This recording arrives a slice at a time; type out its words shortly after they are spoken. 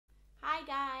Hi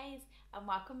guys, and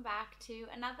welcome back to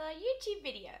another YouTube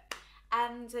video.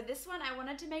 So this one I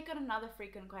wanted to make on another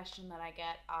frequent question that I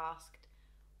get asked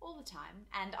all the time,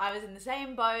 and I was in the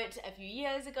same boat a few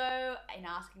years ago in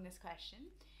asking this question,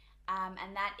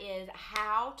 and that is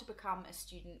how to become a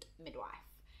student midwife.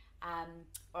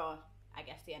 Or I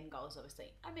guess the end goal is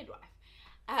obviously a midwife.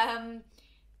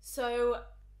 So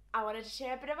I wanted to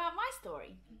share a bit about my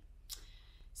story.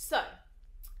 So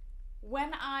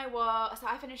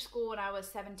I finished school when I was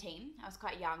 17. I was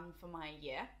quite young for my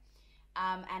year,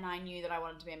 and I knew that I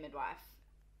wanted to be a midwife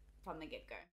from the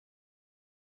get-go.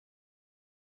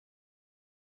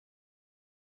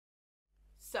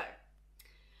 So,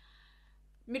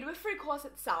 midwifery course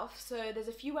itself, so there's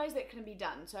a few ways that can be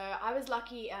done. So I was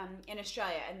lucky in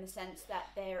Australia in the sense that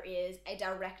there is a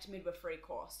direct midwifery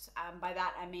course. By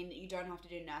that I mean that you don't have to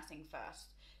do nursing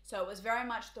first. So it was very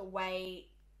much the way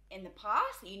in the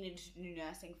past that you needed to do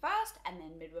nursing first, and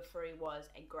then midwifery was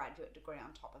a graduate degree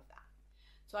on top of that.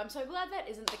 So I'm so glad that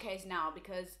isn't the case now,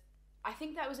 because I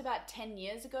think that was about 10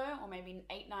 years ago, or maybe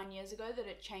 8-9 years ago, that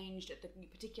it changed at the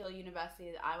particular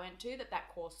university that I went to, that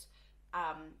course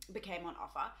became on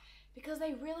offer, because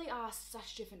they really are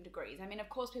such different degrees. I mean, of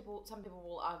course, some people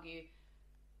will argue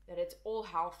that it's all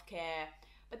healthcare,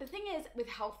 but the thing is with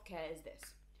healthcare is this: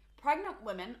 pregnant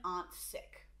women aren't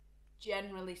sick,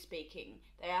 generally speaking.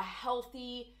 They are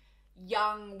healthy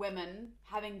young women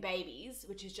having babies,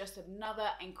 which is just another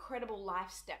incredible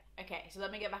life step. Okay, so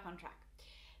let me get back on track.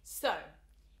 So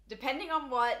depending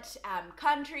on what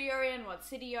country you're in, what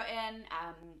city you're in,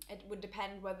 it would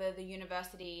depend whether the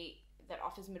university that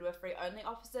offers midwifery only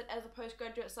offers it as a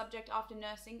postgraduate subject after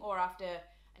nursing or after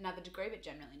another degree, but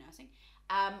generally nursing,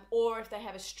 or if they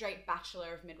have a straight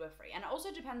Bachelor of Midwifery. And it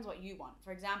also depends what you want.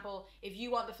 For example, if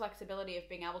you want the flexibility of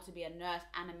being able to be a nurse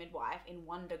and a midwife in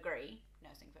one degree,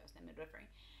 nursing first then midwifery,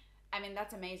 I mean,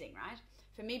 that's amazing, right?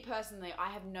 For me personally, I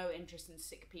have no interest in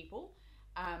sick people.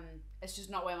 It's just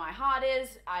not where my heart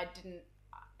is.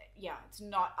 It's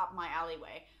not up my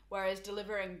alleyway. Whereas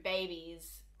delivering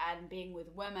babies and being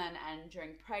with women and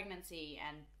during pregnancy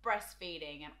and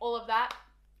breastfeeding and all of that,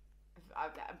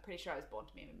 I'm pretty sure I was born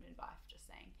to be a midwife, just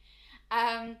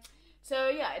saying. So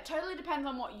yeah, it totally depends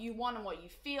on what you want and what you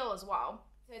feel as well.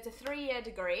 So it's a 3-year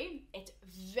degree. It's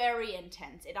very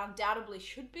intense. It undoubtedly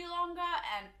should be longer,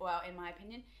 and well, in my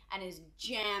opinion, and is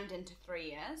jammed into 3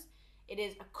 years. It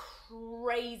is a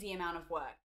crazy amount of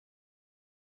work.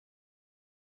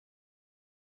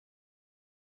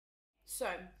 So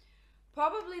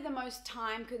probably the most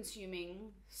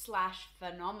time-consuming /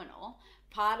 phenomenal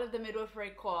part of the midwifery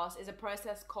course is a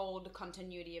process called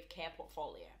continuity of care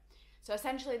portfolio. So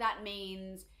essentially that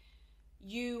means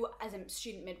you, as a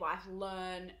student midwife,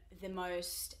 learn the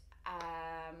most,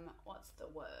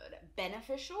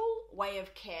 beneficial way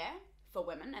of care for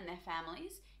women and their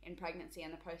families in pregnancy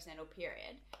and the postnatal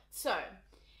period. So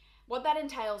what that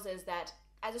entails is that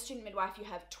as a student midwife, you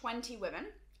have 20 women.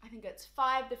 I think it's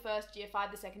 5 the first year,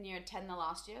 5 the second year, and 10 the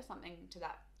last year, something to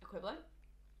that equivalent.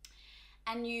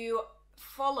 And you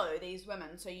follow these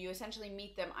women. So you essentially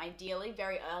meet them ideally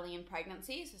very early in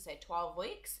pregnancy, so say 12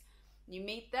 weeks. You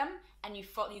meet them and you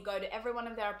go to every one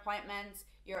of their appointments.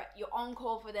 You're on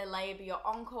call for their labor, you're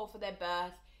on call for their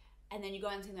birth, and then you go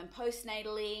and see them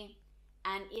postnatally.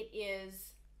 And it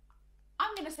is,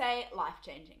 I'm going to say,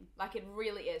 life-changing. Like, it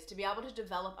really is, to be able to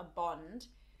develop a bond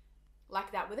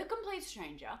like that with a complete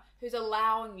stranger who's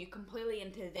allowing you completely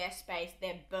into their space,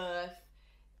 their birth.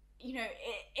 You know,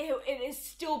 it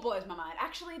still blows my mind.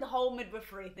 Actually, the whole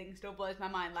midwifery thing still blows my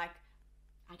mind. Like,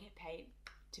 I get paid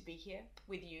to be here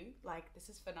with you. Like, this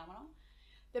is phenomenal.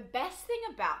 The best thing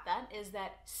about that is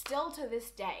that still to this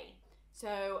day,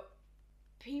 so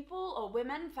people or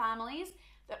women, families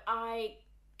that I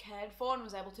cared for and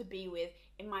was able to be with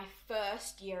in my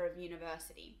first year of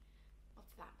university,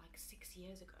 what's that, like 6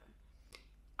 years ago,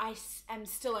 I am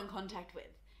still in contact with.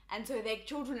 And so their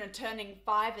children are turning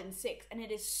 5 and 6, and it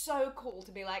is so cool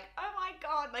to be like, oh my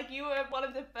God, like you were one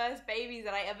of the first babies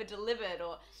that I ever delivered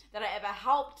or that I ever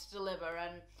helped deliver.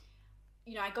 And,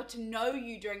 you know, I got to know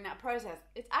you during that process.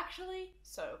 It's actually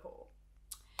so cool.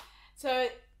 So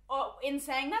in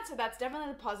saying that, so that's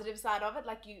definitely the positive side of it.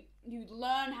 Like you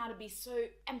learn how to be so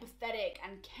empathetic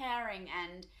and caring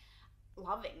and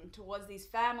loving towards these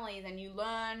families, and you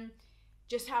learn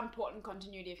just how important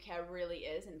continuity of care really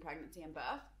is in pregnancy and birth.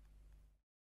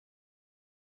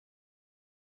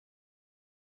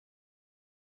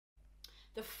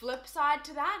 The flip side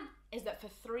to that is that for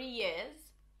 3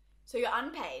 years, so you're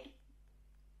unpaid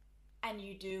and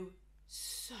you do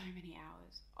so many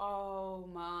hours. Oh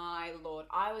my Lord.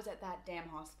 I was at that damn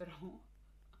hospital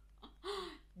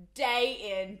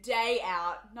day in, day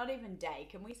out, not even day,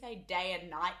 can we say day and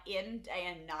night in, day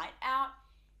and night out?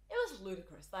 It was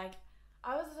ludicrous. Like,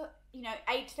 I was,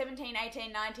 17,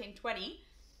 18, 19, 20.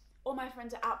 All my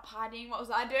friends are out partying. What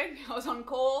was I doing? I was on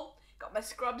call, got my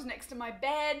scrubs next to my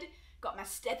bed, got my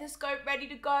stethoscope ready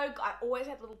to go. I always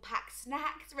had little packed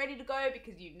snacks ready to go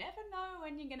because you never know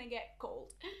when you're going to get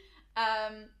called.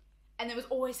 And there was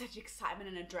always such excitement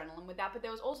and adrenaline with that. But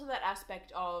there was also that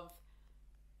aspect of,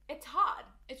 it's hard.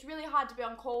 It's really hard to be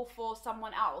on call for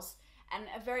someone else and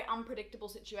a very unpredictable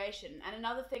situation. And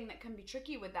another thing that can be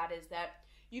tricky with that is that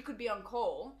you could be on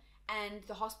call and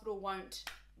the hospital won't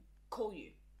call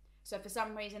you. So for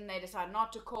some reason they decide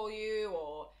not to call you,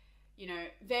 or,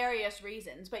 various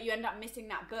reasons, but you end up missing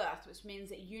that birth, which means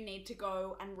that you need to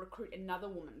go and recruit another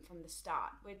woman from the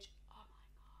start, which, oh my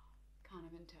God,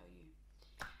 can't even tell you.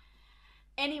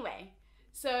 Anyway,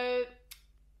 so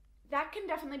that can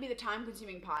definitely be the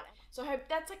time-consuming part. So I hope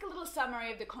that's like a little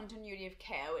summary of the continuity of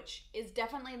care, which is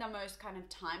definitely the most kind of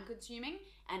time-consuming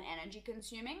and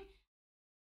energy-consuming.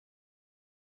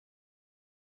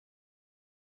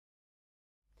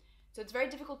 So it's very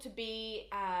difficult to be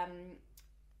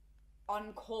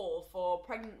on call for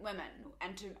pregnant women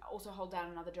and to also hold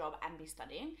down another job and be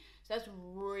studying. So that's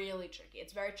really tricky.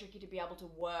 It's very tricky to be able to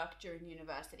work during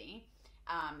university,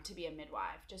 to be a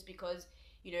midwife, just because,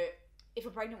 if a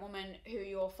pregnant woman who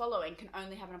you're following can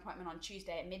only have an appointment on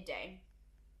Tuesday at midday,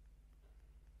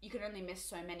 you can only miss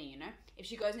so many, If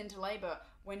she goes into labor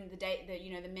when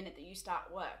the minute that you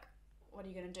start work, what are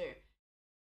you going to do?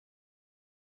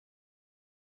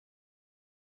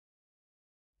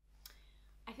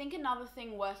 I think another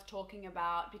thing worth talking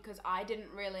about, because I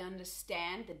didn't really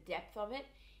understand the depth of it,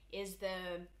 is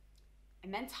the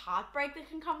immense heartbreak that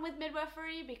can come with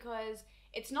midwifery, because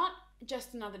it's not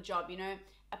just another job,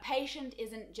 A patient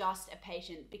isn't just a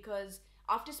patient, because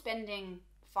after spending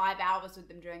 5 hours with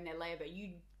them during their labor,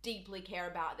 you deeply care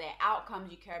about their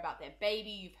outcomes, you care about their baby,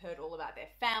 you've heard all about their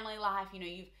family life,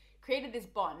 you've created this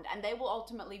bond, and they will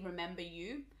ultimately remember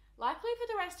you, likely for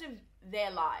the rest of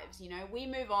their lives. We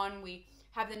move on, we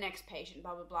have the next patient,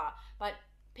 blah, blah, blah. But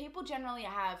people generally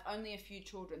have only a few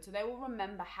children, so they will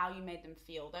remember how you made them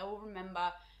feel. They will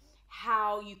remember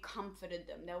how you comforted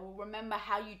them. They will remember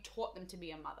how you taught them to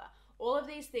be a mother. All of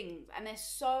these things, and they're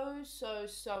so, so,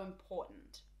 so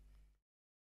important.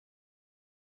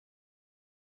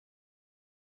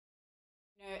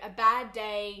 A bad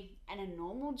day and a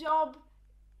normal job,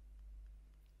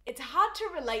 it's hard to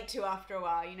relate to after a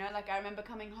while, Like, I remember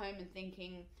coming home and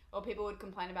thinking, or people would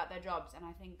complain about their jobs, and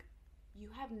I think, you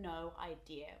have no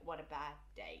idea what a bad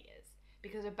day is.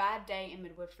 Because a bad day in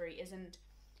midwifery isn't,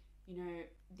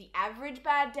 the average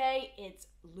bad day. It's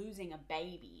losing a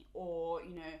baby, or,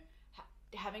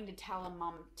 having to tell a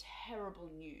mum terrible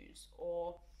news,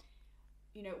 or,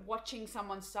 watching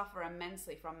someone suffer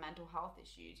immensely from mental health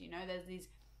issues. There's these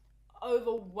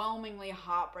overwhelmingly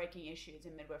heartbreaking issues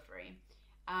in midwifery.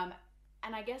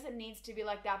 And I guess it needs to be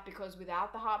like that, because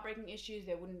without the heartbreaking issues,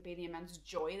 there wouldn't be the immense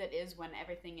joy that is when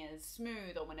everything is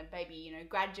smooth, or when a baby,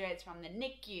 graduates from the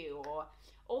NICU, or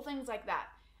all things like that.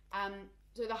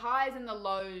 So the highs and the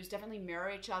lows definitely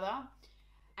mirror each other.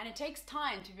 And it takes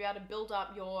time to be able to build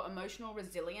up your emotional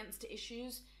resilience to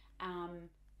issues.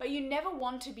 But you never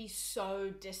want to be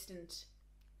so distant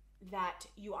that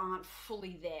you aren't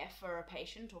fully there for a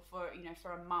patient, or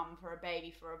for a mum, for a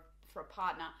baby, for a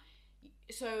partner.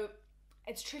 So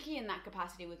it's tricky in that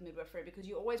capacity with midwifery, because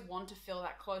you always want to feel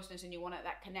that closeness, and you want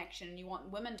that connection, and you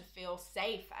want women to feel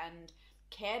safe and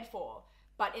cared for.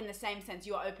 But in the same sense,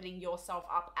 you're opening yourself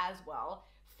up as well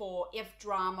for, if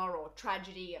drama or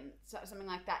tragedy and something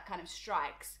like that kind of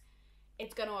strikes,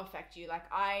 it's going to affect you. Like,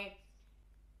 I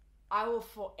will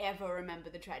forever remember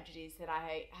the tragedies that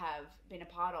I have been a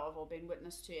part of or been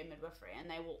witness to in midwifery, and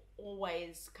they will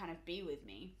always kind of be with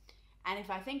me. And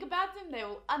if I think about them, they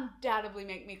will undoubtedly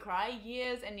make me cry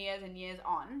years and years and years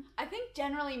on. I think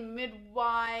generally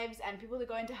midwives and people that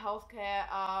go into healthcare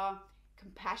are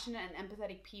compassionate and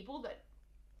empathetic people that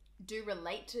do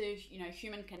relate to,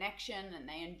 human connection, and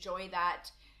they enjoy that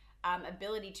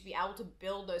ability to be able to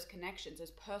build those connections,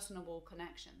 those personable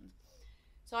connections.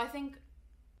 So I think,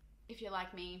 if you're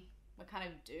like me, we're kind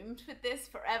of doomed with this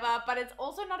forever, but it's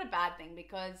also not a bad thing,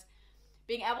 because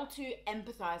being able to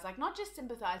empathize, like not just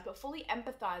sympathize, but fully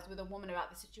empathize with a woman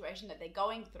about the situation that they're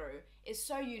going through is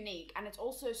so unique. And it's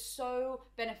also so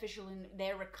beneficial in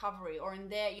their recovery, or in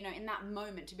their, in that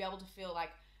moment, to be able to feel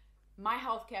like my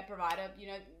healthcare provider,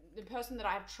 the person that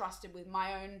I have trusted with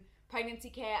my own pregnancy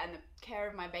care and the care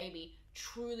of my baby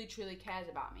truly, truly cares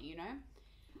about me,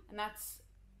 And that's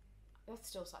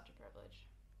still such a privilege.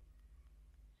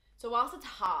 So whilst it's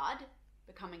hard,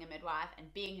 becoming a midwife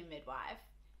and being a midwife,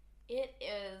 it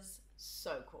is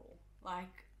so cool.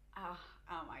 Like, oh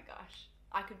my gosh,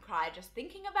 I could cry just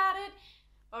thinking about it.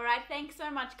 Alright, thanks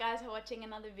so much guys for watching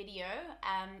another video.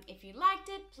 If you liked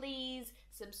it, please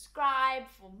subscribe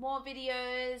for more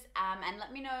videos, and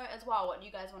let me know as well what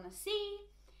you guys want to see,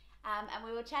 and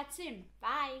we will chat soon.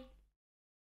 Bye!